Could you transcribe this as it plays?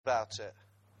about it,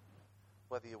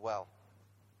 whether you're well.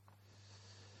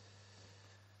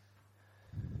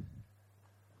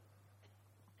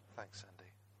 Thanks, Andy.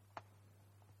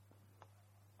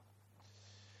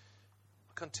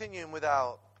 Continuing with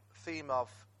our theme of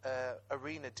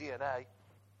Arena DNA,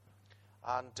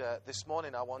 and this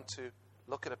morning I want to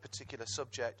look at a particular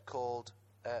subject called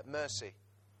mercy.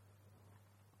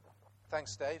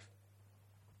 Thanks, Dave.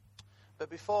 But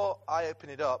before I open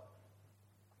it up,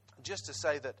 just to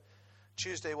say that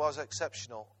Tuesday was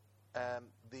exceptional.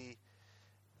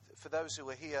 For those who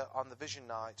were here on the Vision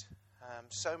Night,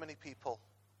 so many people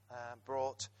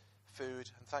brought food,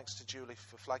 and thanks to Julie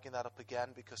for flagging that up again,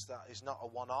 because that is not a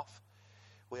one-off.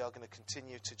 We are going to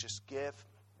continue to just give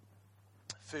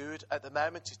food. At the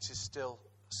moment, it is still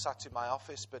sat in my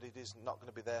office, but it is not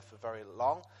going to be there for very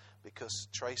long, because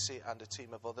Tracy and a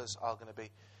team of others are going to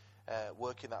be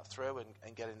working that through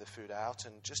and getting the food out.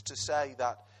 And just to say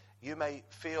that you may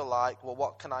feel like, well,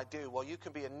 what can I do? Well, you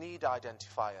can be a need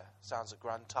identifier. Sounds a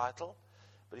grand title.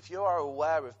 But if you are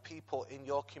aware of people in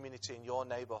your community, in your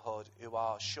neighborhood, who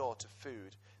are short of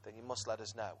food, then you must let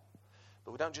us know.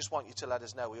 But we don't just want you to let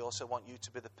us know. We also want you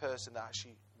to be the person that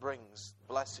actually brings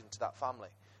blessing to that family.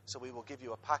 So we will give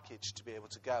you a package to be able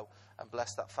to go and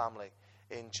bless that family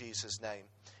in Jesus' name.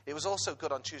 It was also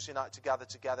good on Tuesday night to gather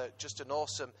together. Just an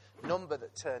awesome number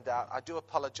that turned out. I do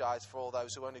apologize for all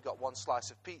those who only got one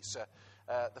slice of pizza.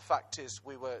 The fact is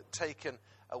we were taken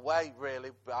away, really,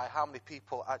 by how many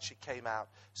people actually came out.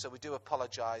 So we do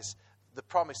apologize. The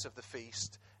promise of the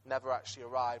feast never actually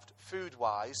arrived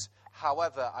food-wise.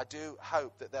 However, I do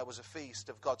hope that there was a feast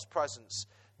of God's presence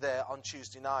there on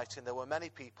Tuesday night, and there were many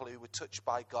people who were touched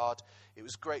by God. It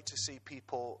was great to see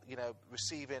people,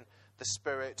 receiving the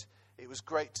Spirit. It was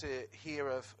great to hear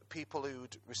of people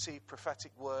who'd received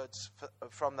prophetic words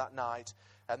from that night,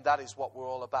 and that is what we're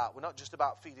all about. We're not just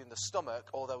about feeding the stomach,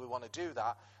 although we want to do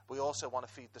that. We also want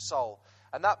to feed the soul.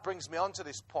 And that brings me on to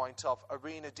this point of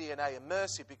Arena DNA and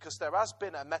mercy, because there has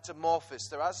been a metamorphosis,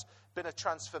 there has been a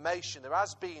transformation, there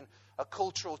has been a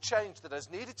cultural change that has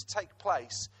needed to take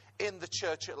place in the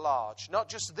church at large. Not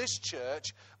just this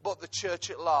church, but the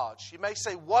church at large. You may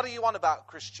say, what are you on about,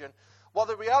 Kristian? Well,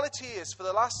 the reality is, for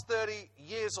the last 30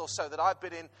 years or so that I've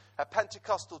been in a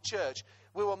Pentecostal church,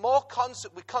 we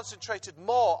concentrated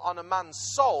more on a man's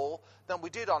soul than we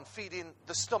did on feeding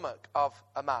the stomach of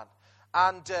a man.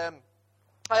 And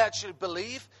I actually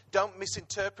believe, don't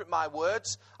misinterpret my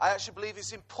words, I actually believe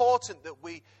it's important that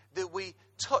we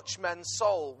touch men's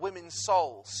soul, women's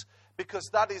souls, because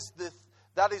that is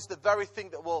the very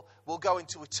thing that we'll go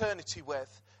into eternity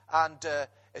with, and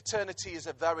eternity is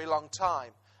a very long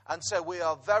time. And so we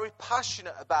are very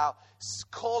passionate about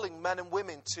calling men and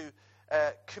women to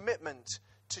commitment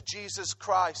to Jesus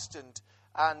Christ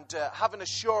and have an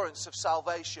assurance of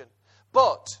salvation.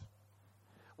 But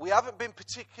we haven't been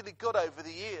particularly good over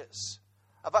the years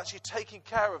of actually taking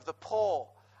care of the poor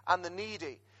and the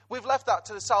needy. We've left that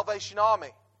to the Salvation Army.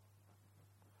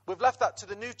 We've left that to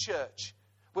the new church.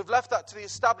 We've left that to the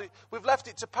established. We've left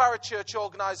it to parachurch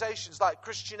organizations like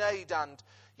Christian Aid and,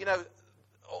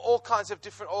 all kinds of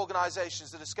different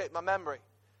organizations that escape my memory.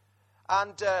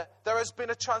 And there has been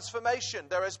a transformation.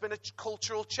 There has been a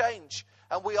cultural change.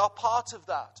 And we are part of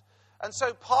that. And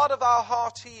so part of our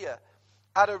heart here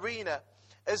at Arena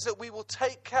is that we will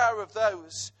take care of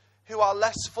those who are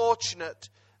less fortunate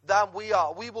than we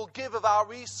are. We will give of our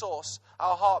resource,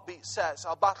 our heartbeat says,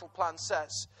 our battle plan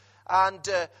says. And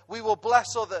we will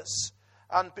bless others,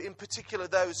 and in particular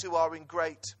those who are in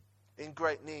great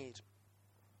need.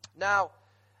 Now,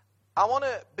 I want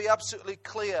to be absolutely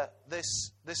clear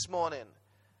this morning,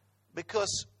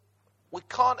 because we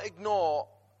can't ignore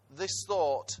this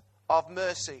thought of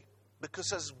mercy,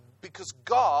 because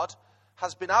God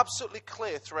has been absolutely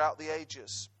clear throughout the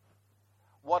ages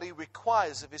what He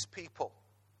requires of His people.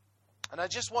 And I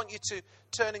just want you to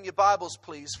turn in your Bibles,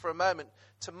 please, for a moment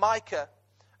to Micah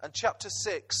and chapter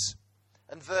 6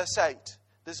 and verse 8.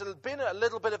 There's been a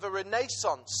little bit of a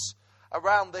renaissance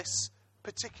around this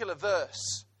particular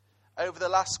verse over the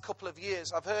last couple of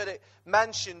years. I've heard it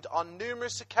mentioned on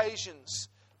numerous occasions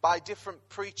by different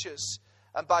preachers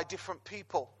and by different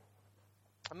people.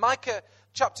 And Micah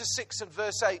chapter 6 and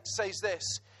verse 8 says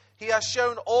this: He has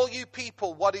shown all you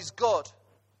people what is good.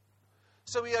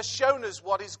 So He has shown us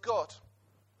what is good.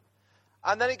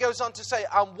 And then He goes on to say,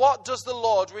 and what does the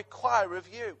Lord require of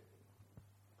you?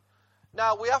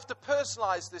 Now, we have to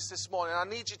personalize this morning. I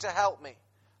need you to help me.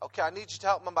 Okay, I need you to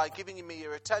help me by giving me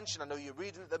your attention. I know you're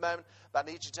reading at the moment, but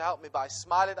I need you to help me by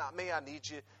smiling at me. I need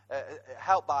you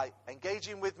help by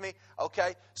engaging with me.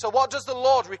 Okay, so what does the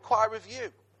Lord require of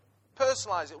you?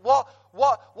 Personalize it.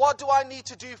 What do I need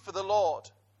to do for the Lord?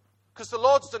 because the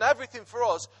Lord's done everything for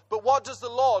us. But what does the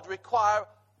Lord require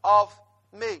of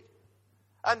me?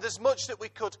 And there's much that we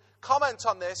could comment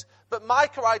on this, but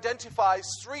Micah identifies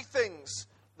 3 things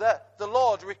that the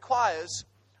Lord requires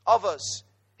of us.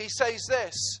 He says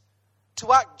this: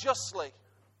 to act justly.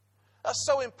 That's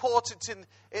so important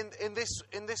in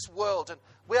this world. And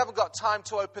we haven't got time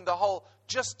to open the whole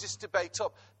justice debate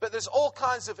up. But there's all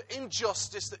kinds of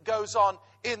injustice that goes on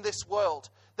in this world.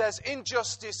 There's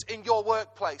injustice in your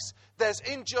workplace. There's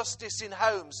injustice in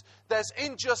homes. There's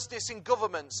injustice in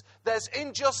governments. There's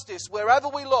injustice wherever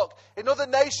we look. In other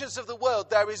nations of the world,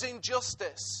 there is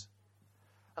injustice.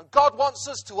 And God wants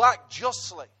us to act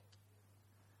justly.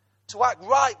 To act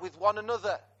right with one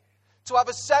another. To have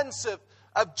a sense of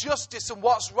justice and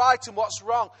what's right and what's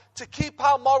wrong. To keep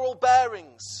our moral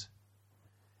bearings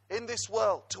in this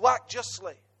world. To act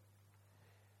justly.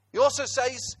 He also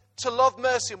says to love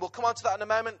mercy, and we'll come on to that in a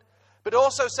moment. But it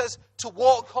also says to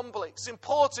walk humbly. It's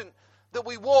important that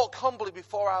we walk humbly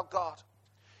before our God.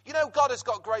 You know, God has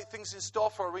got great things in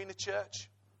store for Arena Church.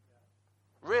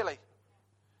 Really.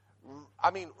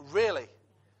 I mean, really.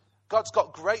 God's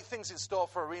got great things in store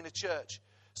for Arena Church.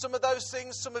 Some of those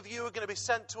things, some of you are going to be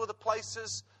sent to other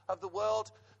places of the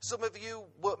world. Some of you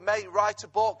may write a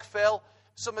book, Phil.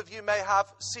 Some of you may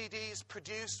have CDs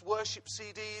produced, worship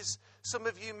CDs. Some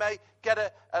of you may get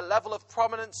a level of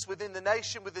prominence within the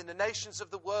nation, within the nations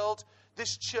of the world.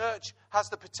 This church has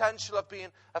the potential of being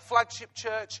a flagship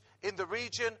church in the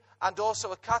region and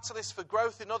also a catalyst for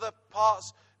growth in other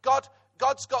parts.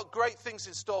 God's got great things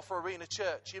in store for Arena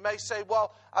Church. You may say,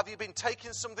 well, have you been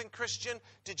taking something, Christian?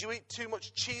 Did you eat too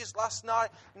much cheese last night?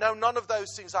 No, none of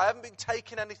those things. I haven't been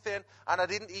taking anything, and I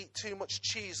didn't eat too much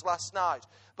cheese last night.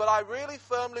 But I really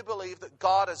firmly believe that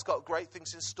God has got great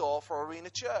things in store for Arena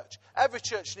Church. Every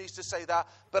church needs to say that,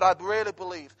 but I really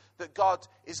believe that God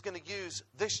is going to use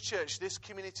this church, this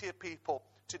community of people,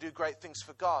 to do great things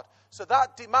for God. So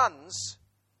that demands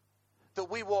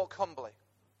that we walk humbly.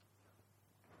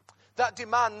 That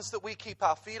demands that we keep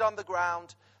our feet on the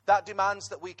ground. That demands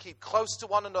that we keep close to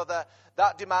one another.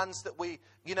 That demands that we,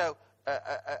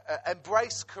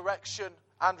 embrace correction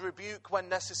and rebuke when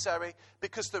necessary.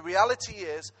 Because the reality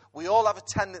is, we all have a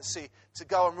tendency to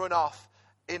go and run off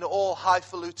in all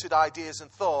highfalutin ideas and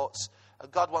thoughts.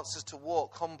 And God wants us to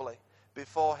walk humbly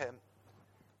before Him.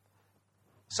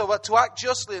 So to act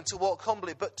justly and to walk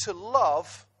humbly, but to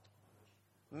love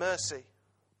mercy.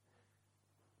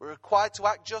 We're required to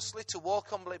act justly, to walk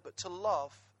humbly, but to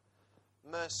love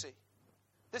mercy.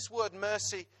 This word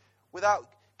mercy, without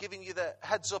giving you the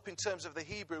heads up in terms of the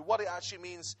Hebrew, what it actually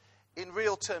means in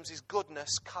real terms is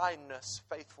goodness, kindness,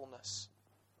 faithfulness.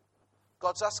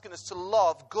 God's asking us to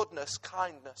love goodness,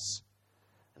 kindness,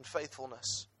 and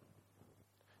faithfulness.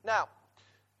 Now,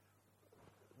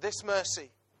 this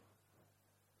mercy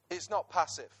is not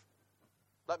passive.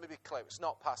 Let me be clear, it's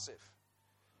not passive.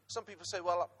 Some people say,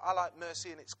 well, I like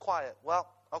mercy and it's quiet. Well,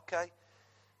 okay.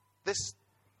 This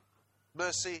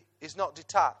mercy is not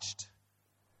detached.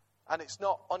 And it's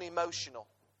not unemotional.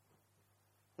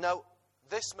 No,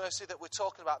 this mercy that we're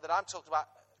talking about, that I'm talking about,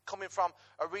 coming from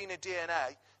Arena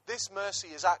DNA, this mercy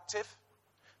is active.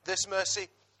 This mercy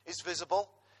is visible.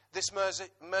 This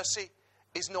mercy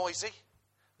is noisy.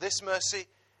 This mercy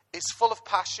is full of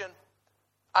passion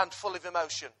and full of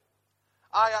emotion.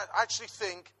 I actually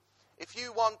think if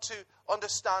you want to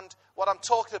understand what I'm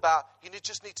talking about, you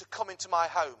just need to come into my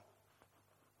home.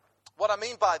 What I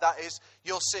mean by that is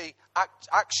you'll see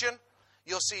action,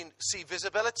 you'll see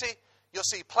visibility, you'll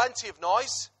see plenty of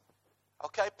noise.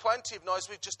 Okay, plenty of noise.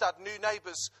 We've just had new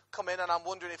neighbours come in and I'm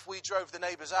wondering if we drove the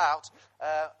neighbours out.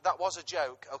 That was a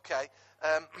joke, okay.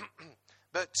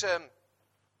 But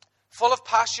full of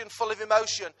passion, full of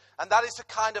emotion. And that is the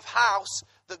kind of house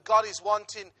that God is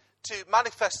wanting to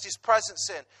manifest His presence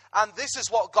in. And this is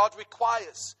what God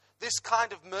requires. This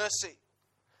kind of mercy.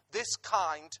 This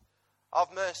kind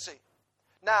of mercy.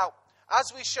 Now,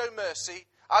 as we show mercy,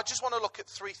 I just want to look at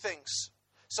 3 things.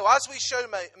 So as we show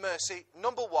mercy,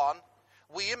 number 1,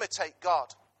 we imitate God.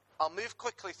 I'll move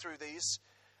quickly through these.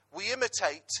 We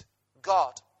imitate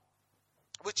God,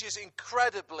 which is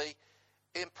incredibly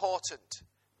important,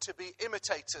 to be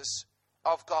imitators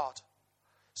of God.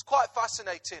 It's quite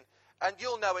fascinating. And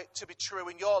you'll know it to be true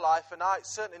in your life, and I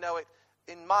certainly know it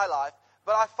in my life.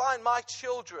 But I find my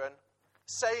children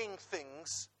saying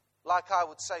things like I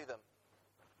would say them,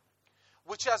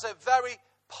 which has a very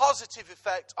positive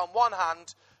effect on one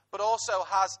hand, but also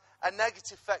has a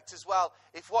negative effect as well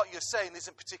if what you're saying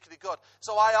isn't particularly good.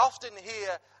 So I often hear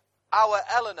our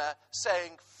Eleanor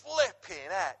saying,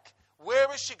 flipping heck, where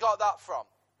has she got that from?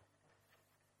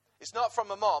 It's not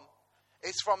from a mum,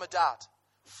 it's from a dad.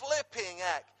 Flipping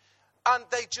heck. And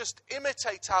they just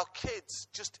imitate our kids,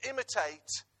 just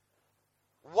imitate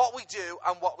what we do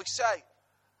and what we say.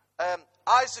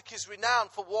 Isaac is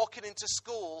renowned for walking into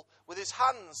school with his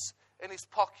hands in his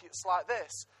pockets like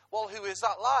this. Well, who is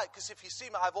that like? Because if you see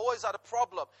me, I've always had a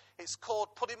problem. It's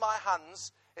called putting my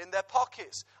hands in their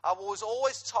pockets. I was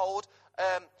always taught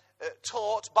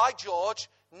by George,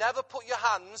 never put your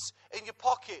hands in your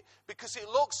pocket because it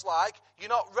looks like you're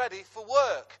not ready for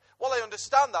work. Well, I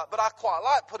understand that, but I quite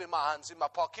like putting my hands in my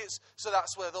pockets, so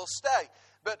that's where they'll stay.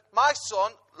 But my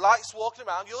son likes walking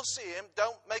around. You'll see him.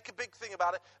 Don't make a big thing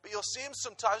about it. But you'll see him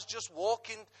sometimes just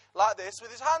walking like this with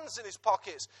his hands in his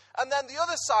pockets. And then the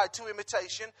other side to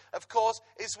imitation, of course,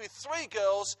 is with three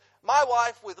girls. My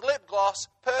wife with lip gloss,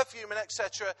 perfume, and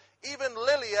etc. Even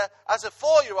Lilia, as a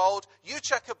 4-year-old, you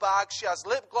check her bag. She has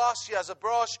lip gloss, she has a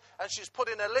brush, and she's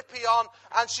putting her lippy on.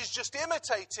 And she's just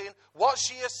imitating what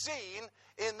she has seen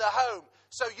in the home.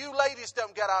 So you ladies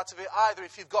don't get out of it either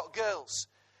if you've got girls.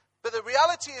 But the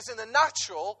reality is, in the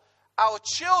natural, our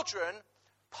children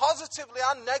positively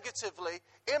and negatively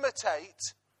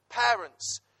imitate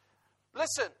parents.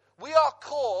 Listen, we are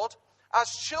called as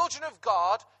children of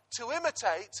God to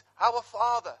imitate our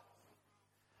Father.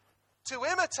 To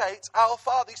imitate our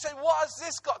Father. You say, what has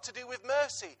this got to do with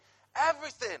mercy?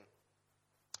 Everything.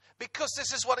 Because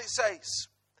this is what it says.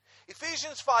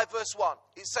 Ephesians 5 verse 1,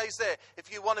 it says there,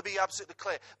 if you want to be absolutely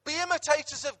clear, be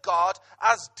imitators of God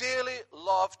as dearly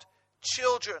loved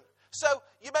children. So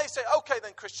you may say, okay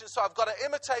then, Kristian, so I've got to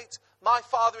imitate my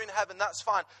Father in heaven, that's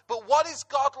fine. But what is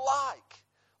God like?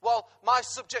 Well, my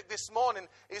subject this morning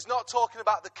is not talking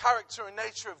about the character and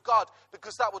nature of God,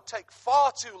 because that would take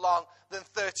far too long than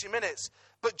 30 minutes.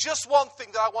 But just one thing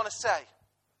that I want to say,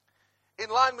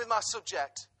 in line with my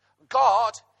subject,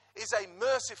 God is a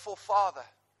merciful Father.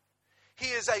 He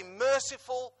is a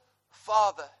merciful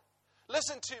Father.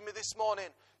 Listen to me this morning.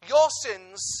 Your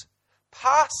sins,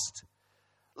 past,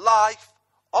 life,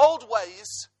 old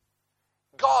ways,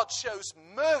 God shows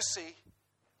mercy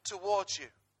towards you.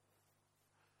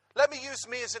 Let me use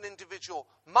me as an individual.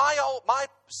 My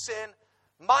sin,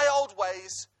 my old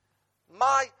ways,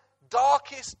 my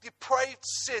darkest, depraved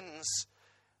sins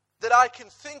that I can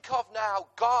think of now,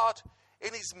 God,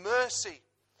 in His mercy,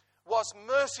 was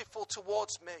merciful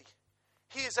towards me.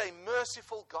 He is a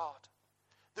merciful God.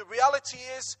 The reality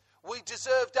is, we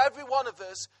deserved, every one of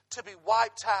us, to be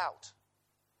wiped out.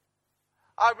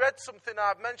 I read something,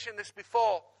 I've mentioned this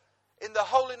before, in the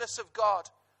holiness of God.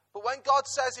 But when God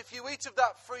says, if you eat of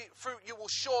that fruit, you will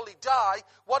surely die,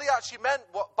 what He actually meant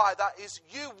by that is,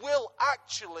 you will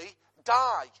actually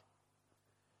die.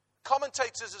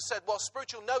 Commentators have said, well,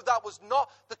 spiritual, no, that was not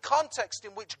the context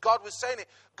in which God was saying it.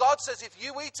 God says, if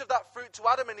you eat of that fruit to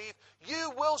Adam and Eve,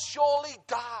 you will surely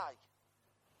die.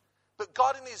 But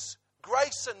God in His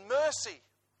grace and mercy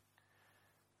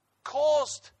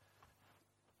caused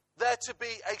there to be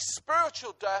a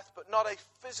spiritual death, but not a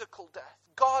physical death.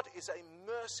 God is a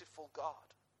merciful God.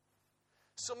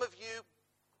 Some of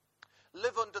you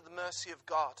live under the mercy of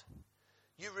God.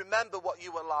 You remember what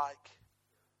you were like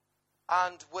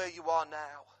and where you are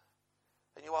now.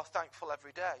 And you are thankful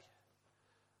every day.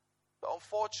 But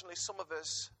unfortunately, some of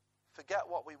us forget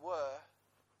what we were,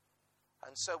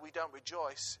 and so we don't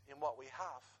rejoice in what we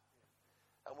have.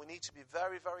 And we need to be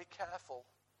very, very careful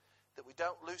that we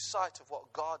don't lose sight of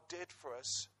what God did for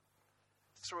us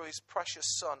through His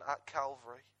precious Son at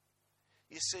Calvary.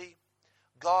 You see,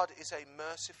 God is a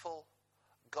merciful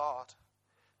God.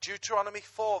 Deuteronomy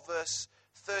 4 verse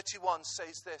 31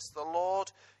 says this, the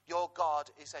Lord your God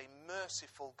is a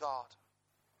merciful God.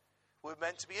 We're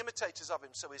meant to be imitators of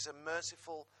Him, so He's a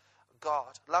merciful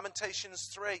God. Lamentations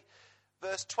 3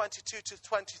 verse 22 to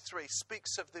 23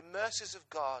 speaks of the mercies of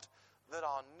God that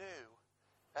are new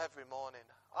every morning.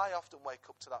 I often wake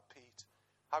up to that, Pete.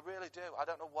 I really do. I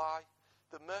don't know why.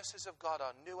 The mercies of God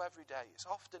are new every day. It's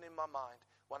often in my mind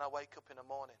when I wake up in the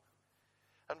morning.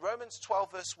 And Romans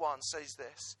 12 verse 1 says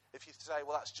this. If you say,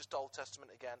 well, that's just Old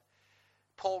Testament again.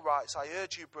 Paul writes, I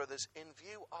urge you, brothers, in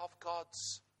view of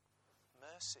God's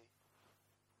mercy.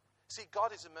 See,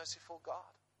 God is a merciful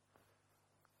God.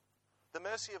 The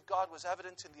mercy of God was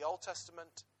evident in the Old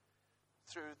Testament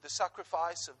through the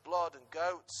sacrifice of blood and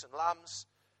goats and lambs.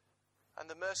 And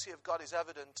the mercy of God is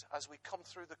evident as we come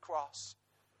through the cross,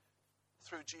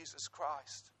 through Jesus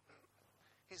Christ.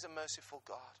 He's a merciful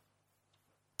God.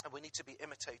 And we need to be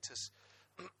imitators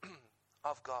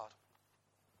of God.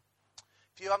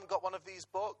 If you haven't got one of these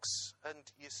books and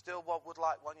you still would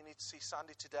like one, you need to see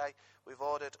Sandy today. We've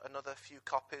ordered another few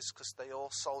copies because they all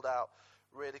sold out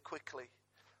really quickly.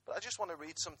 But I just want to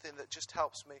read something that just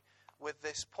helps me with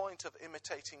this point of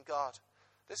imitating God.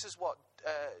 This is what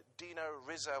Dino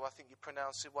Rizzo, I think you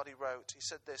pronounce it, what he wrote. He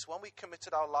said this: when we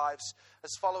committed our lives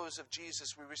as followers of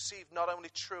Jesus, we received not only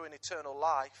true and eternal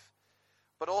life,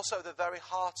 but also the very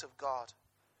heart of God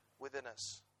within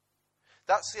us.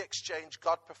 That's the exchange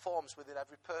God performs within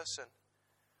every person.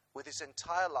 With his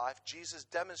entire life, Jesus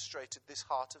demonstrated this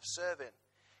heart of serving.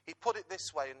 He put it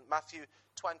this way in Matthew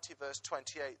 20, verse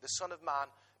 28. The Son of Man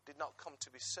did not come to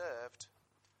be served,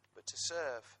 but to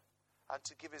serve, and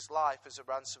to give his life as a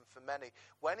ransom for many.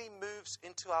 When he moves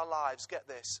into our lives, get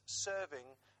this, serving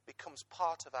becomes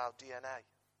part of our DNA.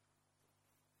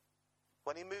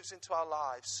 When he moves into our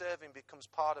lives, serving becomes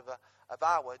part of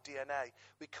our DNA.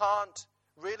 We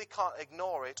really can't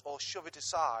ignore it or shove it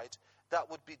aside. That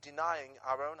would be denying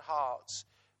our own hearts,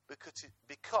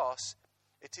 because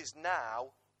it is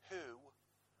now who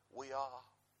we are.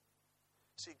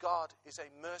 See, God is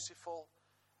a merciful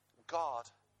God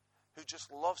who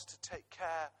just loves to take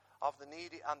care of the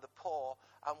needy and the poor.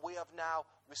 And we have now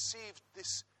received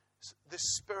this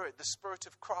Spirit, the Spirit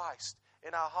of Christ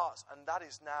in our hearts. And that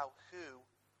is now who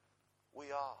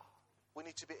we are. We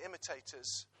need to be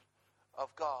imitators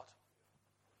of God.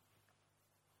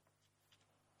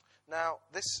 Now,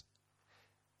 this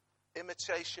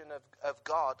imitation of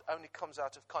God only comes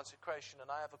out of consecration. And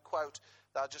I have a quote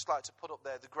that I'd just like to put up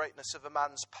there. The greatness of a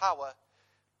man's power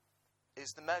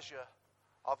is the measure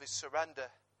of his surrender,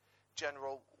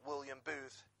 General William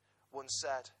Booth once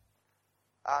said.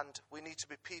 And we need to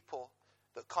be people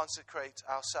that consecrate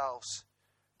ourselves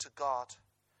to God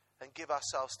and give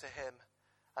ourselves to him.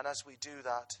 And as we do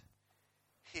that,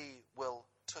 he will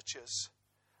touch us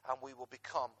and we will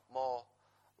become more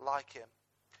like him.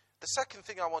 The second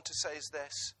thing I want to say is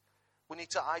this: we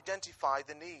need to identify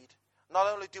the need. Not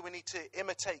only do we need to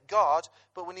imitate God,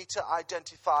 but we need to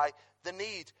identify the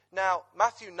need. Now,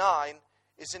 Matthew 9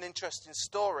 is an interesting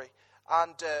story,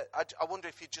 and I wonder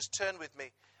if you'd just turn with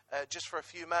me just for a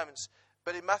few moments.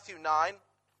 But in Matthew 9,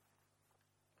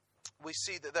 we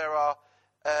see that there are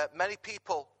many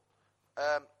people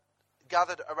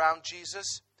gathered around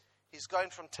Jesus. He's going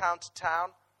from town to town.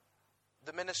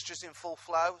 The ministry's in full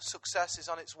flow. Success is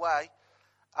on its way.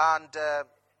 And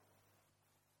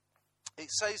it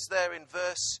says there in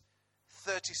verse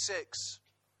 36,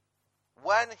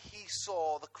 when he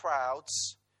saw the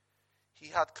crowds, he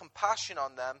had compassion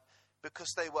on them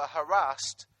because they were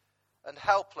harassed and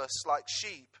helpless like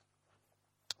sheep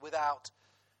without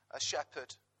a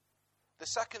shepherd. The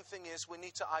second thing is we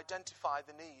need to identify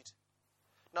the need.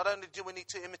 Not only do we need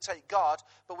to imitate God,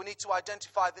 but we need to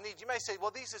identify the need. You may say, well,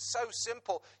 these are so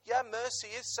simple. Yeah, mercy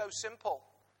is so simple.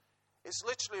 It's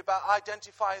literally about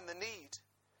identifying the need.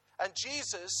 And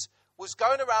Jesus was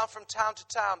going around from town to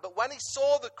town, but when he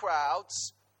saw the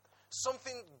crowds,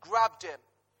 something grabbed him.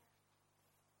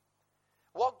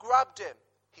 What grabbed him?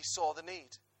 He saw the need.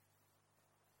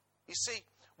 You see,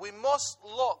 we must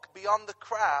look beyond the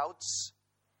crowds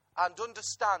and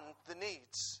understand the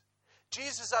needs.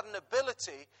 Jesus had an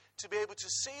ability to be able to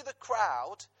see the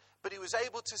crowd, but he was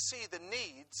able to see the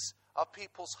needs of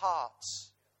people's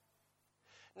hearts.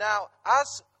 Now,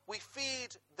 as we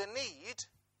feed the need,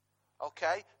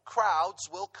 crowds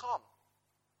will come.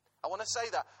 I want to say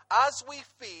that. As we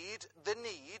feed the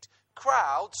need,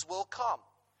 crowds will come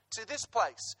to this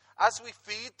place. As we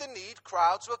feed the need,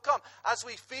 crowds will come. As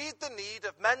we feed the need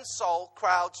of men's soul,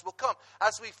 crowds will come.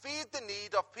 As we feed the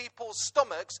need of people's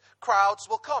stomachs, crowds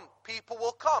will come. People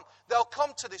will come. They'll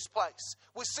come to this place.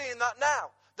 We're seeing that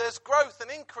now. There's growth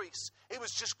and increase. It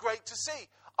was just great to see.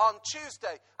 On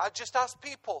Tuesday, I just asked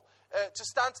people to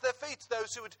stand to their feet,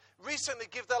 those who would recently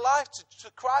give their life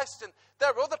to Christ, and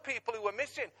there were other people who were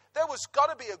missing. There was got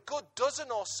to be a good dozen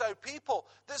or so people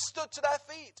that stood to their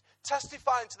feet,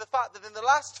 testifying to the fact that in the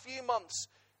last few months,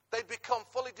 they'd become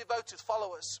fully devoted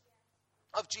followers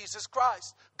of Jesus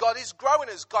Christ. God is growing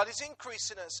us. God is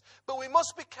increasing us. But we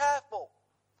must be careful.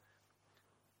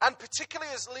 And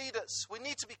particularly as leaders, we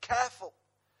need to be careful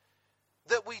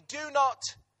that we do not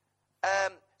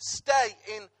stay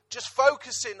in just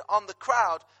focusing on the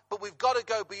crowd, but we've got to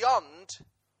go beyond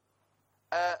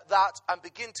that and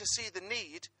begin to see the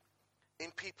need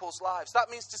in people's lives. That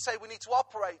means to say we need to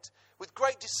operate with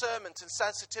great discernment and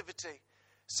sensitivity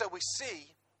so we see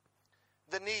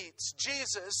the needs.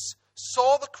 Jesus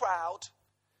saw the crowd,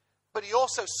 but he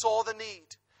also saw the need.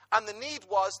 And the need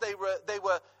was they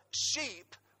were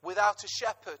sheep without a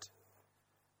shepherd.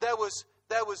 There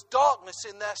was darkness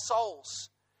in their souls.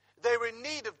 They were in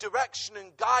need of direction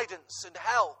and guidance and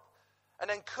help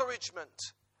and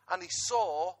encouragement. And he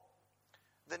saw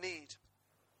the need.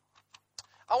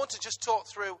 I want to just talk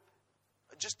through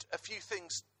just a few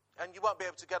things, and you won't be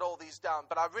able to get all these down,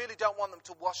 but I really don't want them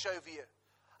to wash over you.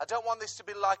 I don't want this to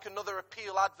be like another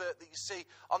appeal advert that you see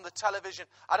on the television.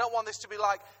 I don't want this to be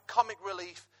like comic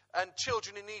relief and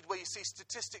children in need where you see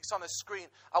statistics on a screen.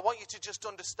 I want you to just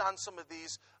understand some of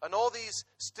these. And all these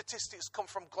statistics come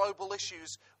from Global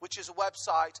Issues, which is a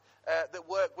website that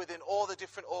work within all the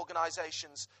different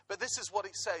organizations. But this is what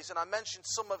it says, and I mentioned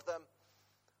some of them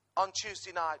on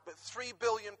Tuesday night. But 3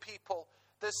 billion people,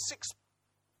 there's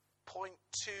 6.2,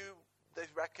 they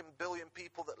reckon, billion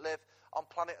people that live on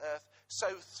planet Earth. So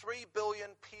 3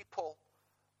 billion people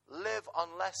live on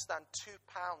less than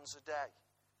 £2 a day.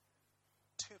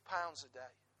 £2 a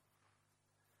day.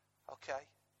 Okay?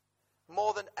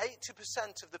 More than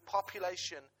 80% of the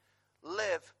population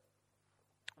live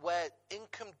where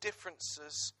income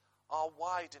differences are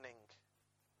widening.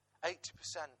 80%.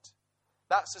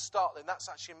 That's startling. That's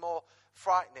actually more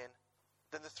frightening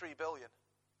than the 3 billion.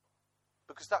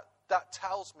 Because that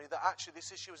tells me that actually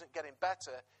this issue isn't getting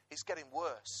better, it's getting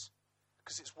worse.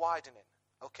 Because it's widening.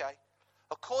 Okay?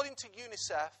 According to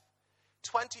UNICEF,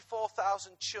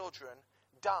 24,000 children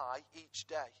die each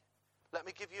day. Let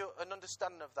me give you an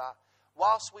understanding of that.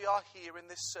 Whilst we are here in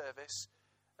this service,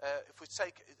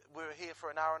 we're here for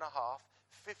an hour and a half,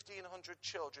 1,500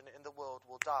 children in the world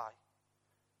will die.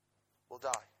 Will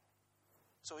die.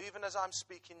 So even as I'm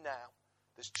speaking now,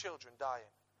 there's children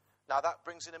dying. Now that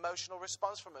brings an emotional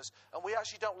response from us. And we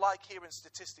actually don't like hearing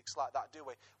statistics like that, do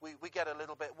we? We get a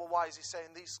little bit, well, why is he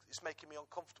saying these? It's making me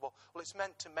uncomfortable. Well, it's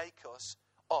meant to make us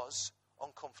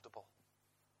uncomfortable.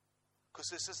 Because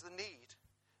this is the need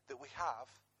that we have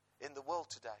in the world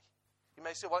today. You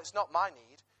may say, well, it's not my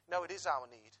need. No, it is our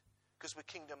need. Because we're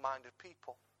kingdom-minded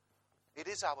people. It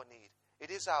is our need. It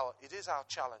is our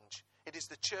challenge. It is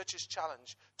the church's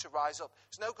challenge to rise up.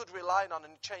 It's no good relying on a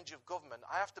change of government.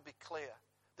 I have to be clear.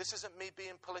 This isn't me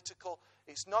being political.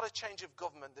 It's not a change of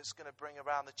government that's going to bring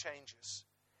around the changes.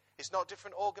 It's not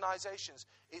different organizations.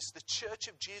 It's the church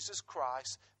of Jesus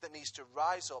Christ that needs to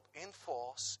rise up in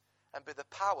force and be the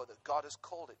power that God has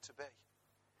called it to be.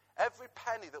 Every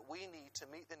penny that we need to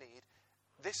meet the need,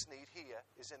 this need here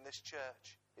is in this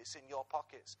church. It's in your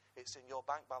pockets. It's in your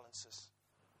bank balances.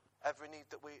 Every need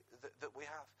that we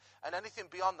have. And anything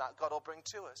beyond that, God will bring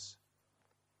to us.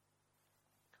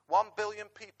 1 billion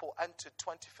people entered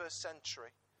 21st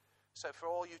century. So for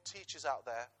all you teachers out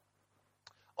there,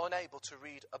 unable to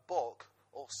read a book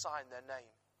or sign their name.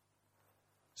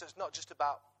 So it's not just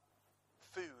about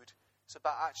food. It's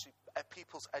about actually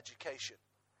people's education.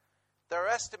 There are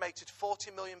estimated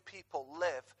 40 million people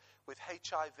live with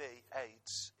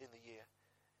HIV/AIDS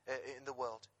in the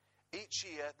world. Each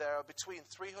year there are between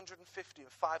 350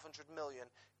 and 500 million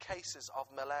cases of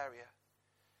malaria.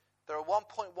 There are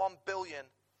 1.1 billion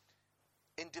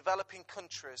in developing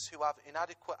countries who have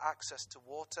inadequate access to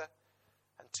water,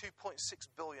 and 2.6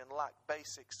 billion lack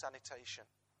basic sanitation.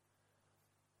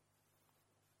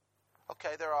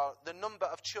 Okay, the number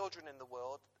of children in the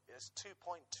world is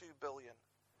 2.2 billion.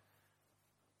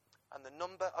 And the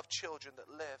number of children that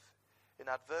live in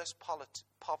adverse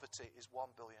poverty is 1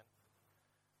 billion.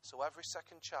 So every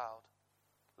second child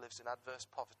lives in adverse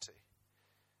poverty.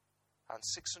 And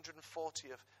 640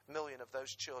 million of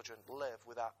those children live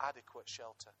without adequate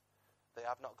shelter. They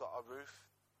have not got a roof.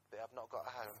 They have not got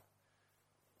a home.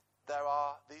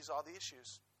 These are the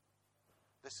issues.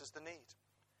 This is the need.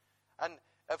 And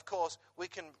of course, we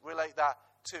can relate that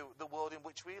to the world in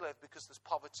which we live because there's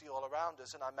poverty all around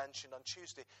us. And I mentioned on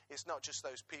Tuesday, it's not just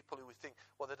those people who we think,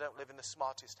 well, they don't live in the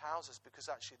smartest houses, because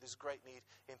actually there's great need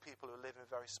in people who live in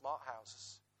very smart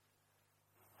houses.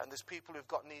 And there's people who've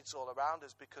got needs all around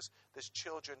us because there's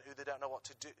children who they don't know what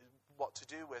to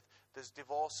do with. There's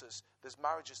divorces. There's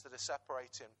marriages that are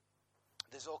separating.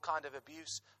 There's all kind of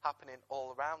abuse happening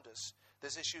all around us.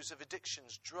 There's issues of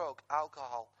addictions, drug,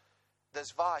 alcohol.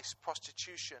 There's vice,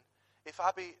 prostitution. If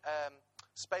Abby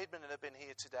Spademan had been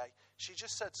here today, she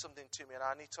just said something to me, and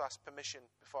I need to ask permission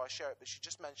before I share it, but she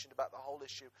just mentioned about the whole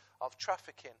issue of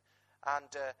trafficking. And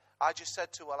I just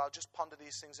said to her, well, I'll just ponder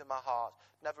these things in my heart.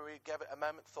 Never really gave it a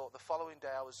moment thought. The following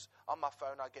day, I was on my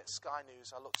phone, I get Sky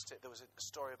News. I looked at it, there was a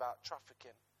story about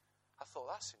trafficking. I thought,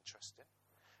 that's interesting.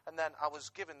 And then I was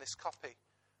given this copy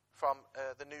from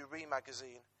the new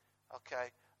magazine,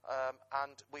 okay,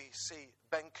 and we see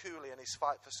Ben Cooley and his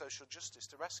fight for social justice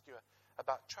to rescue her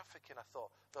about trafficking. I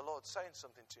thought, the Lord's saying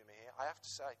something to me here. I have to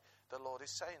say, the Lord is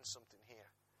saying something here.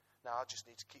 Now, I just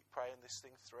need to keep praying this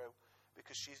thing through,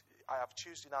 because I have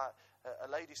Tuesday night, a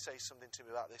lady says something to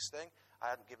me about this thing. I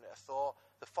hadn't given it a thought.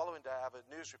 The following day, I have a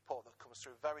news report that comes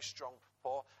through, very strong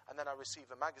report, and then I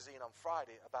receive a magazine on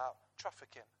Friday about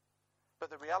trafficking. But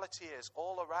the reality is,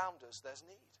 all around us, there's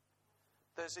need.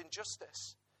 There's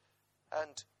injustice.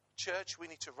 And church, we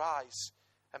need to rise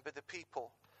and be the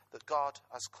people that God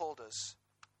has called us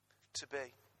to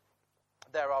be.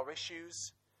 There are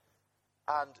issues,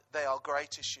 and they are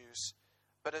great issues.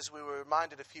 But as we were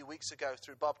reminded a few weeks ago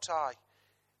through Bob Ty,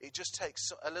 it just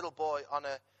takes a little boy on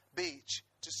a beach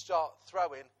to start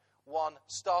throwing one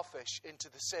starfish into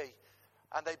the sea,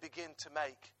 and they begin to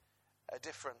make a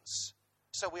difference.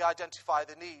 So we identify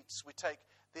the needs. We take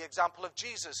the example of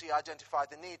Jesus. He identified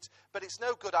the needs. But it's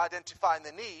no good identifying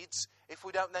the needs if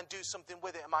we don't then do something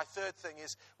with it. And my third thing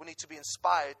is we need to be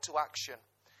inspired to action.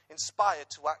 Inspired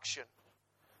to action.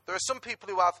 There are some people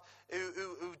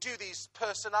who do these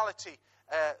personality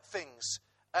things.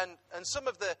 And some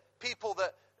of the people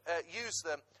that use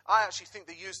them, I actually think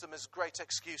they use them as great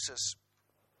excuses.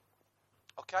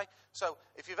 Okay? So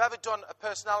if you've ever done a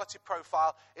personality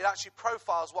profile, it actually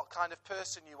profiles what kind of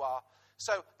person you are.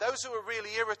 So those who are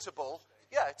really irritable,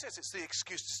 yeah, it is. It's the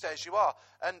excuse to stay as you are.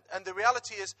 And the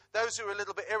reality is, those who are a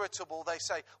little bit irritable, they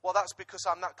say, well, that's because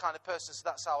I'm that kind of person, so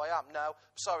that's how I am. No,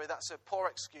 sorry, that's a poor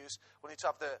excuse. We need to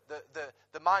have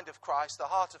the mind of Christ, the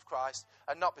heart of Christ,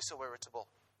 and not be so irritable.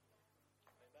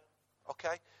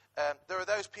 Okay? There are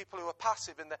those people who are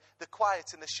passive and they're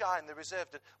quiet and they're shy and they're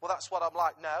reserved. And, well, that's what I'm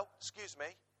like. No, excuse me.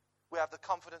 We have the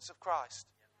confidence of Christ.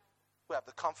 We have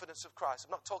the confidence of Christ.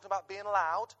 I'm not talking about being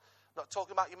loud. I'm not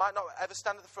talking about you might not ever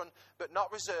stand at the front, but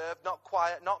not reserved, not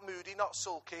quiet, not moody, not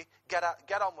sulky. Get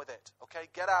on with it. Okay?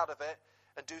 Get out of it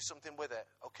and do something with it.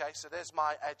 Okay? So there's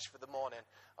my edge for the morning.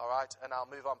 All right? And I'll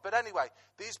move on. But anyway,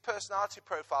 these personality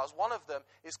profiles, one of them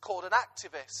is called an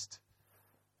activist.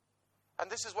 And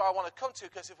this is where I want to come to,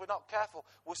 because if we're not careful,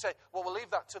 we'll say, well, we'll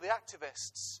leave that to the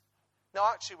activists. No,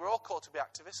 actually, we're all called to be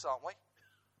activists, aren't we?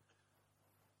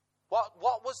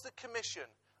 What was the commission?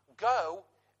 Go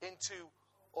into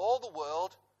all the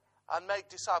world and make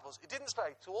disciples. It didn't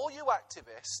say to all you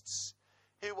activists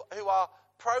who are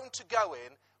prone to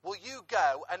going, will you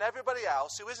go, and everybody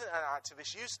else who isn't an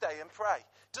activist, you stay and pray.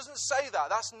 It doesn't say that.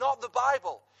 That's not the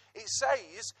Bible. It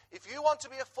says, if you want to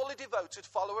be a fully devoted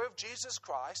follower of Jesus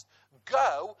Christ,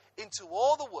 go into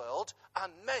all the world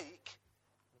and make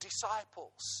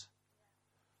disciples.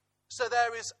 So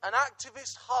there is an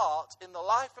activist heart in the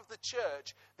life of the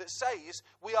church that says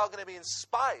we are going to be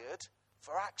inspired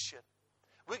for action.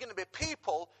 We're going to be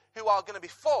people who are going to be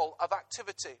full of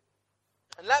activity.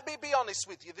 And let me be honest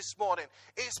with you this morning,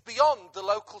 it's beyond the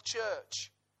local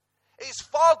church. It's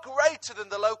far greater than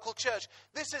the local church.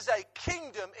 This is a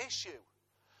kingdom issue.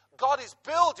 God is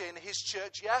building his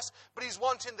church, yes, but he's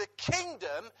wanting the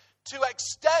kingdom to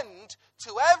extend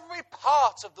to every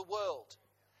part of the world.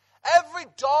 Every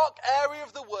dark area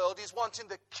of the world is wanting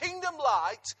the kingdom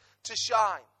light to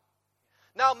shine.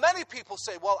 Now, many people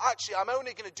say, well, actually, I'm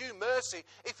only going to do mercy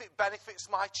if it benefits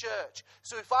my church.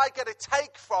 So if I get a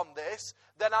take from this,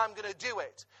 then I'm going to do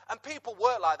it. And people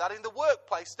work like that in the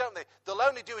workplace, don't they? They'll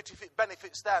only do it if it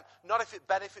benefits them, not if it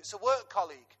benefits a work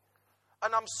colleague.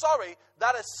 And I'm sorry,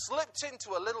 that has slipped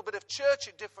into a little bit of church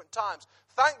at different times.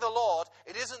 Thank the Lord,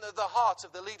 it isn't at the heart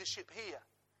of the leadership here.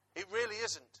 It really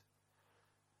isn't.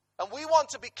 And we want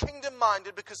to be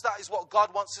kingdom-minded because that is what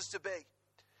God wants us to be.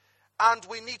 And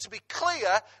we need to be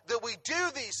clear that we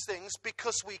do these things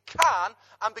because we can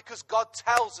and because God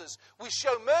tells us. We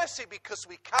show mercy because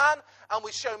we can, and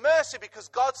we show mercy because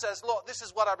God says, look, this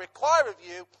is what I require of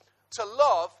you, to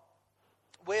love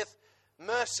with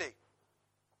mercy.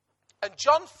 And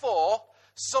John 4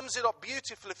 sums it up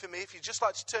beautifully for me. If you'd just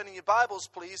like to turn in your Bibles,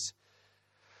 please.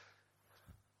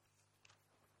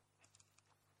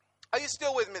 Are you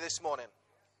still with me this morning?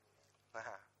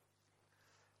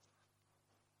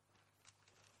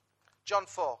 John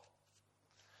 4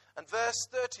 and verse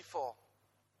 34.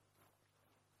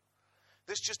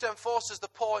 This just enforces the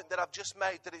point that I've just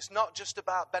made, that it's not just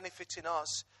about benefiting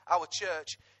us, our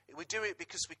church. We do it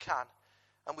because we can,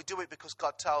 and we do it because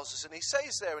God tells us. And he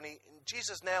says there, and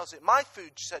Jesus nails it, my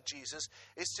food, said Jesus,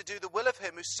 is to do the will of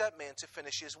him who sent me and to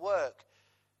finish his work.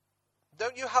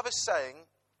 Don't you have a saying,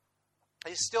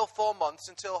 it's still 4 months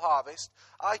until harvest?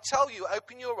 I tell you,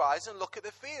 open your eyes and look at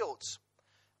the fields.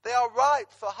 They are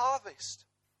ripe for harvest.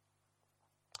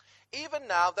 Even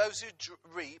now, those who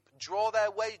reap draw their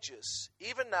wages.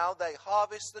 Even now, they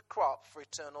harvest the crop for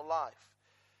eternal life,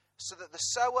 so that the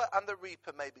sower and the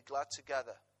reaper may be glad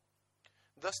together.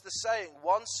 Thus the saying,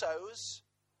 one sows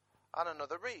and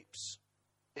another reaps,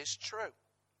 is true.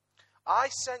 I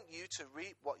sent you to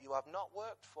reap what you have not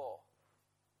worked for.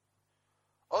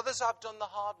 Others have done the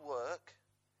hard work,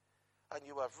 and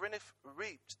you have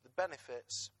reaped the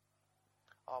benefits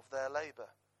of their labor.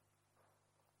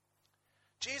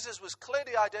 Jesus was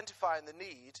clearly identifying the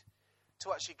need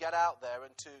to actually get out there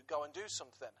and to go and do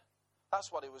something.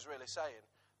 That's what he was really saying.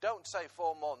 Don't say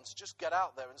 4 months, just get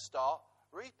out there and start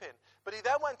reaping. But he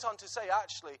then went on to say,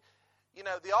 actually,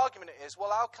 the argument is,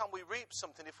 well, how can we reap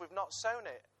something if we've not sown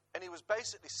it? And he was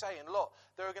basically saying, look,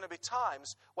 there are going to be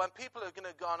times when people are going to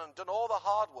have gone and done all the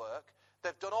hard work,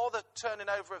 they've done all the turning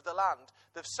over of the land,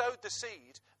 they've sowed the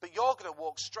seed, but you're going to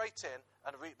walk straight in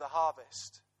and reap the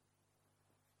harvest.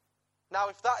 Now,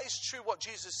 if that is true, what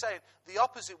Jesus is saying, the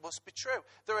opposite must be true.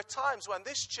 There are times when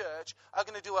this church are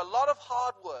going to do a lot of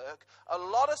hard work, a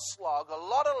lot of slog, a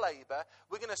lot of labor.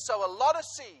 We're going to sow a lot of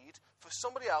seed for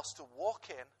somebody else to walk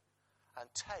in and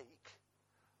take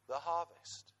the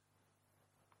harvest.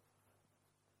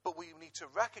 But we need to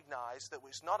recognize that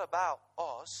it's not about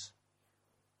us,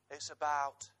 it's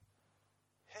about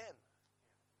him.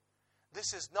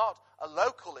 This is not a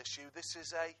local issue, this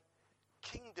is a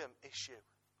kingdom issue.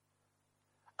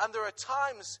 And there are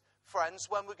times, friends,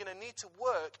 when we're going to need to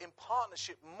work in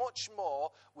partnership much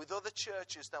more with other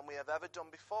churches than we have ever done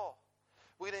before.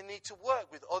 We're going to need to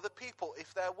work with other people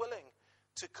if they're willing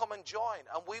to come and join.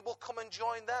 And we will come and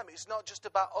join them. It's not just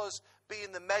about us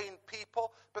being the main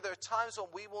people, but there are times when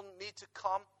we will need to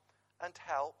come and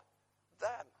help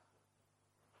them.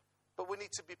 But we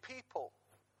need to be people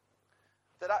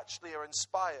that actually are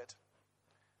inspired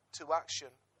to action.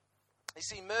 You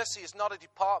see, mercy is not a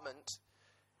department.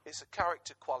 It's a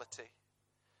character quality.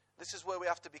 This is where we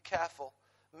have to be careful.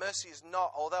 Mercy is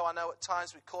not, although I know at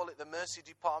times we call it the mercy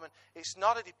department, it's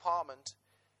not a department,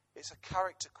 it's a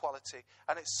character quality.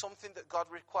 And it's something that God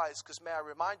requires, because may I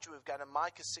remind you again in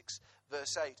Micah 6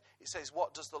 verse 8, it says,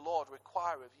 what does the Lord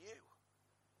require of you?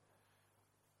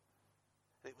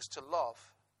 It was to love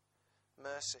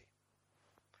mercy.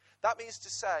 That means to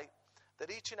say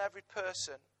that each and every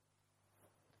person,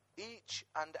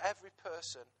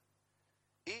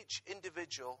 each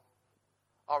individual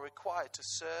are required to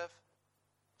serve,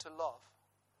 to love,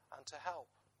 and to help.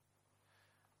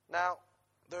 Now,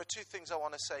 there are two things I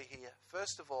want to say here.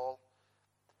 First of all,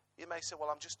 you may say, well,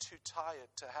 I'm just too tired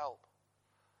to help.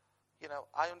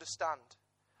 I understand.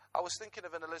 I was thinking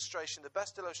of an illustration, the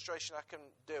best illustration I can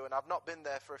do, and I've not been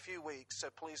there for a few weeks, so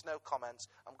please no comments.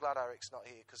 I'm glad Eric's not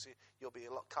here because you'll be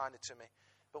a lot kinder to me.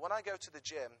 But when I go to the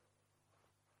gym,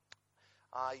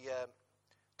 I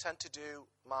tend to do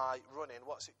my running,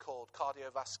 what's it called,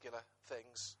 cardiovascular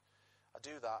things. I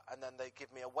do that, and then they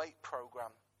give me a weight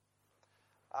program.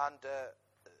 And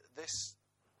this,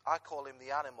 I call him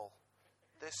the animal.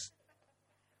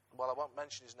 I won't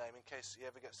mention his name in case he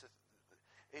ever gets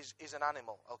he's an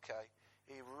animal, okay.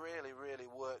 He really, really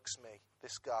works me,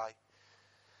 this guy.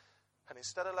 And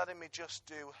instead of letting me just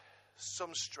do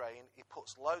some strain, he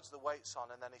puts loads of the weights on,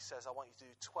 and then he says, I want you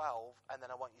to do 12, and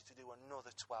then I want you to do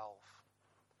another 12.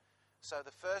 So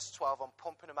the first 12, I'm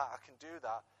pumping them out, I can do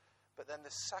that. But then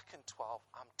the second 12,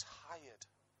 I'm tired.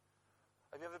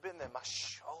 Have you ever been there? My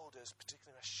shoulders,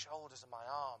 particularly my shoulders and my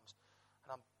arms.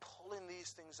 And I'm pulling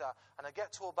these things out. And I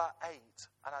get to about 8,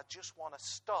 and I just want to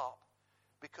stop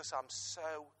because I'm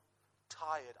so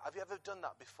tired. Have you ever done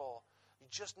that before? You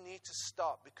just need to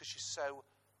stop because you're so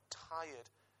tired.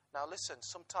 Now listen,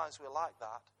 sometimes we're like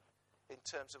that in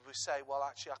terms of we say, well,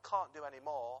 actually, I can't do any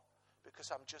more because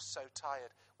I'm just so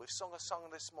tired. We've sung a song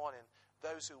this morning,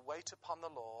 those who wait upon the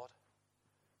Lord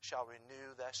shall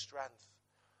renew their strength.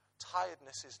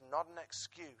 Tiredness is not an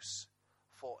excuse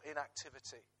for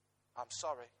inactivity. I'm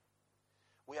sorry.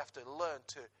 We have to learn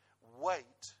to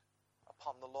wait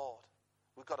upon the Lord.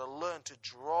 We've got to learn to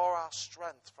draw our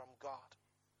strength from God.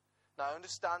 Now, I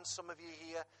understand some of you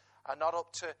here are not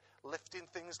up to lifting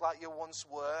things like you once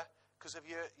were because of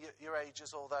your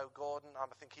ages, although Gordon, I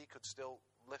think he could still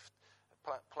lift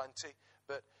plenty.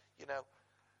 But,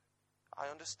 I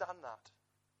understand that.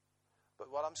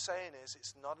 But what I'm saying is,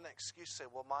 it's not an excuse to say,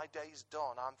 well, my day's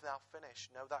done, I'm now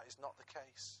finished. No, that is not the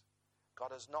case.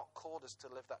 God has not called us to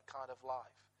live that kind of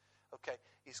life. Okay,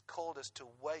 he's called us to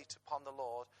wait upon the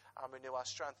Lord and renew our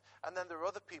strength. And then there are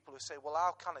other people who say, well,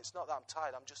 how can it's not that I'm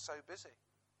tired, I'm just so busy.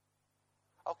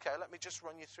 Okay, let me just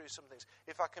run you through some things.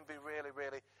 If I can be really,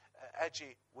 really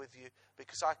edgy with you,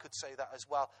 because I could say that as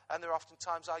well. And there are often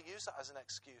times I use that as an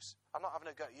excuse. I'm not having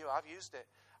a go at you, I've used it.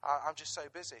 I'm just so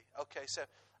busy. Okay, so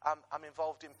I'm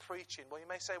involved in preaching. Well, you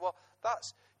may say, well,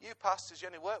 that's you pastors, you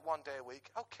only work one day a week.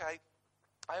 Okay,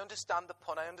 I understand the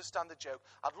pun, I understand the joke.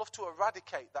 I'd love to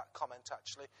eradicate that comment,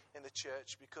 actually, in the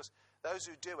church, because those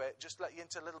who do it, just let you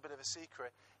into a little bit of a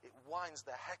secret, it winds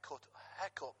the heck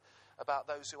up about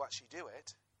those who actually do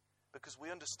it, because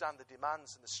we understand the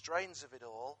demands and the strains of it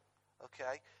all,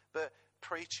 okay? But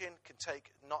preaching can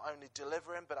take not only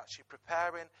delivering, but actually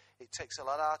preparing. It takes a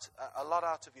lot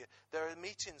out of you. There are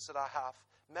meetings that I have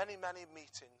many, many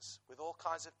meetings with all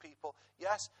kinds of people.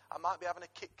 Yes, I might be having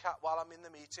a Kit Kat while I'm in the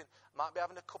meeting. I might be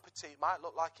having a cup of tea. It might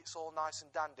look like it's all nice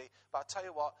and dandy. But I tell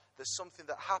you what, there's something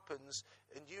that happens,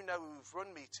 and you know who've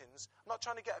run meetings. I'm not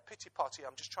trying to get a pity party.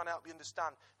 I'm just trying to help you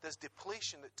understand. There's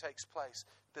depletion that takes place.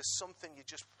 There's something you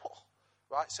just...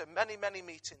 Right, so many, many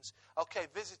meetings. Okay,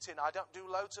 visiting, I don't do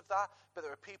loads of that, but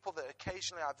there are people that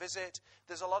occasionally I visit.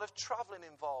 There's a lot of traveling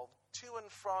involved, to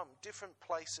and from different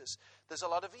places. There's a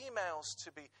lot of emails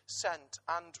to be sent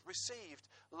and received.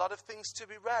 A lot of things to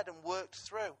be read and worked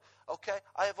through. Okay,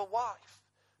 I have a wife.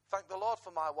 Thank the Lord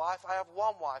for my wife. I have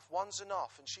one wife, one's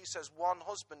enough. And she says one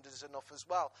husband is enough as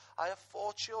well. I have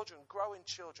 4 children, growing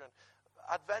children,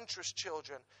 adventurous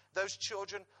children. Those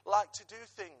children like to do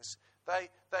things.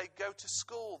 They go to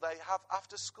school. They have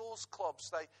after-schools clubs.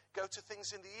 They go to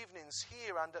things in the evenings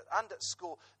here and at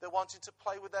school. They're wanting to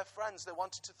play with their friends. They're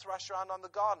wanting to thrash around on the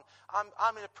garden.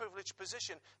 I'm in a privileged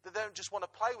position that they don't just want to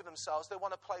play with themselves. They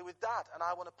want to play with Dad, and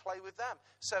I want to play with them.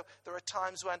 So there are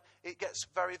times when it gets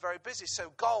very, very busy.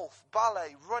 So golf,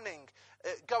 ballet, running,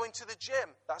 going to the gym.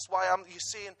 That's why you're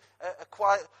seeing a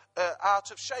quite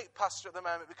out-of-shape pastor at the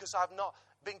moment, because I've not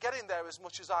been getting there as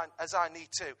much as I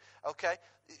need to. Okay,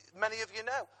 many of you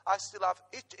know I still have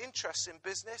interests in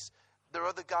business. There are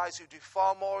other guys who do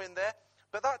far more in there,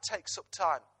 but that takes up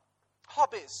time.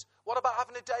 Hobbies. What about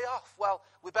having a day off? Well,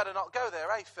 we better not go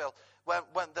there, eh, Phil?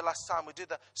 When the last time we did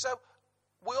that. So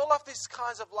we all have these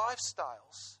kinds of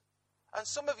lifestyles, and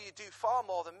some of you do far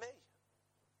more than me.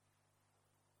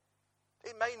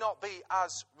 It may not be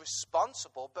as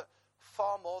responsible, but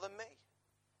far more than me.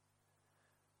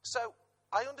 So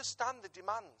I understand the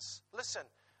demands. Listen,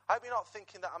 I hope you're not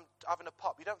thinking that I'm having a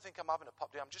pop. You don't think I'm having a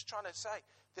pop, do you? I'm just trying to say,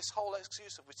 this whole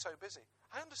excuse of we're so busy.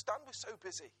 I understand we're so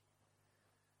busy.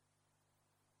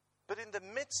 But in the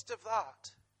midst of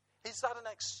that, is that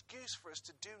an excuse for us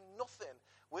to do nothing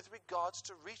with regards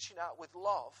to reaching out with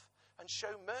love and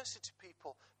show mercy to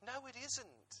people? No, it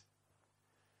isn't.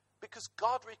 Because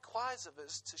God requires of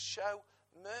us to show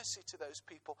mercy to those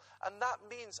people. And that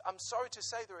means, I'm sorry to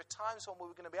say, there are times when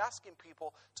we're going to be asking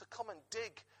people to come and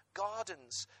dig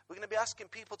gardens. We're going to be asking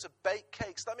people to bake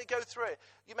cakes. Let me go through it.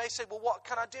 You may say, well, what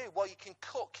can I do? Well, you can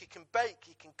cook, you can bake,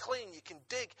 you can clean, you can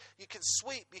dig, you can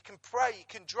sweep, you can pray, you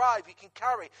can drive, you can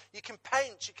carry, you can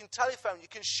paint, you can telephone, you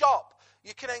can shop,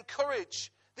 you can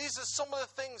encourage. These are some of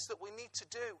the things that we need to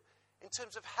do in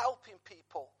terms of helping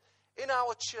people in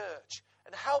our church,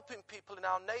 and helping people in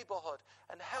our neighborhood,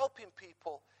 and helping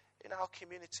people in our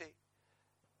community.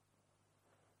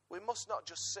 We must not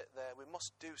just sit there. We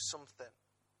must do something.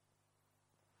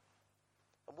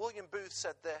 And William Booth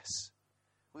said this: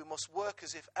 we must work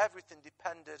as if everything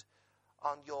depended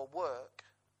on your work,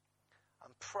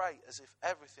 and pray as if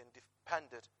everything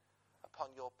depended upon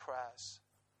your prayers.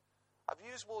 I've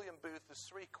used William Booth. There's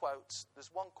 3 quotes.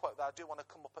 There's one quote that I do want to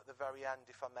come up at the very end,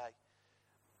 if I may.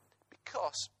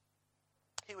 Because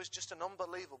he was just an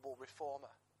unbelievable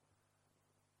reformer.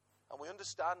 And we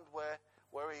understand where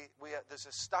there's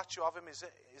a statue of him,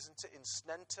 isn't it, in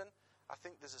Sneinton? I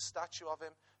think there's a statue of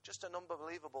him. Just an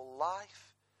unbelievable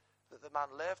life that the man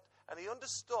lived. And he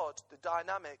understood the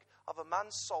dynamic of a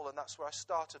man's soul, and that's where I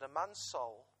started, a man's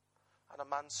soul and a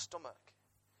man's stomach.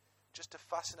 Just a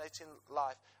fascinating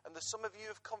life. And there's some of you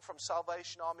who've come from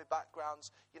Salvation Army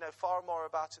backgrounds, you know far more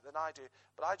about it than I do.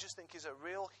 But I just think he's a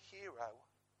real hero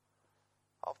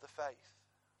of the faith.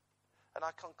 And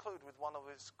I conclude with one of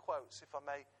his quotes, if I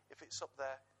may, if it's up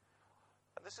there.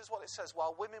 And this is what it says: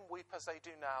 while women weep as they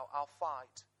do now, I'll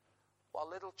fight. While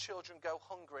little children go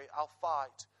hungry, I'll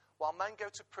fight. While men go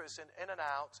to prison, in and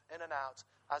out,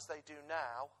 as they do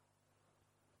now,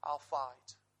 I'll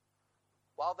fight.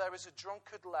 While there is a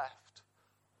drunkard left,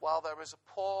 while there is a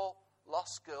poor,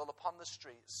 lost girl upon the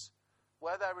streets,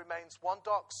 where there remains one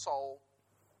dark soul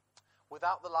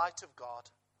without the light of God,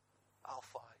 I'll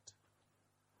fight.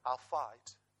 I'll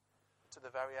fight to the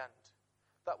very end.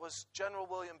 That was General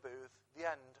William Booth, the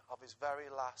end of his very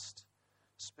last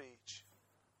speech.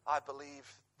 I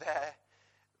believe therein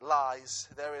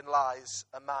lies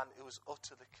a man who was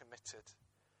utterly committed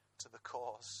to the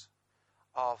cause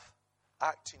of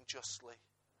acting justly,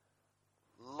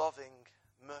 loving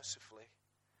mercifully,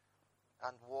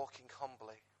 and walking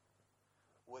humbly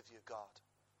with your God.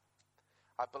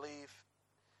 I believe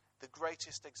the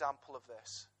greatest example of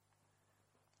this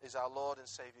is our Lord and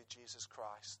Savior Jesus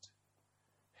Christ,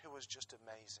 who was just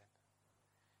amazing.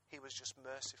 He was just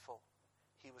merciful.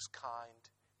 He was kind.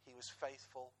 He was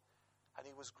faithful. And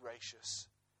he was gracious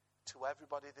to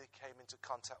everybody that he came into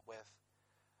contact with,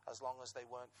 as long as they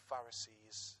weren't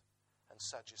Pharisees and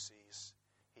Sadducees.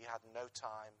 He had no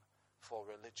time for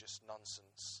religious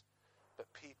nonsense,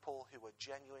 but people who were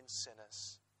genuine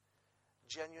sinners,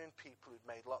 genuine people who'd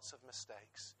made lots of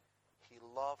mistakes, he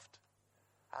loved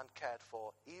and cared for.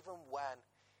 Even when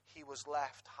he was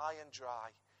left high and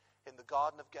dry in the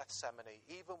Garden of Gethsemane,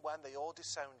 even when they all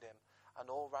disowned him and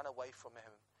all ran away from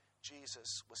him,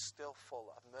 Jesus was still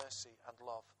full of mercy and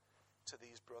love to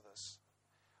these brothers.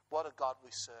 What a God we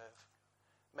serve.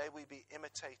 May we be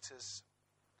imitators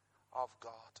of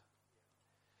God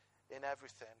in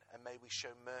everything, and may we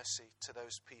show mercy to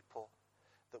those people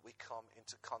that we come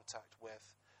into contact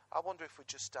with. I wonder if we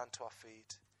just stand to our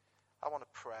feet. I want to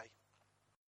pray.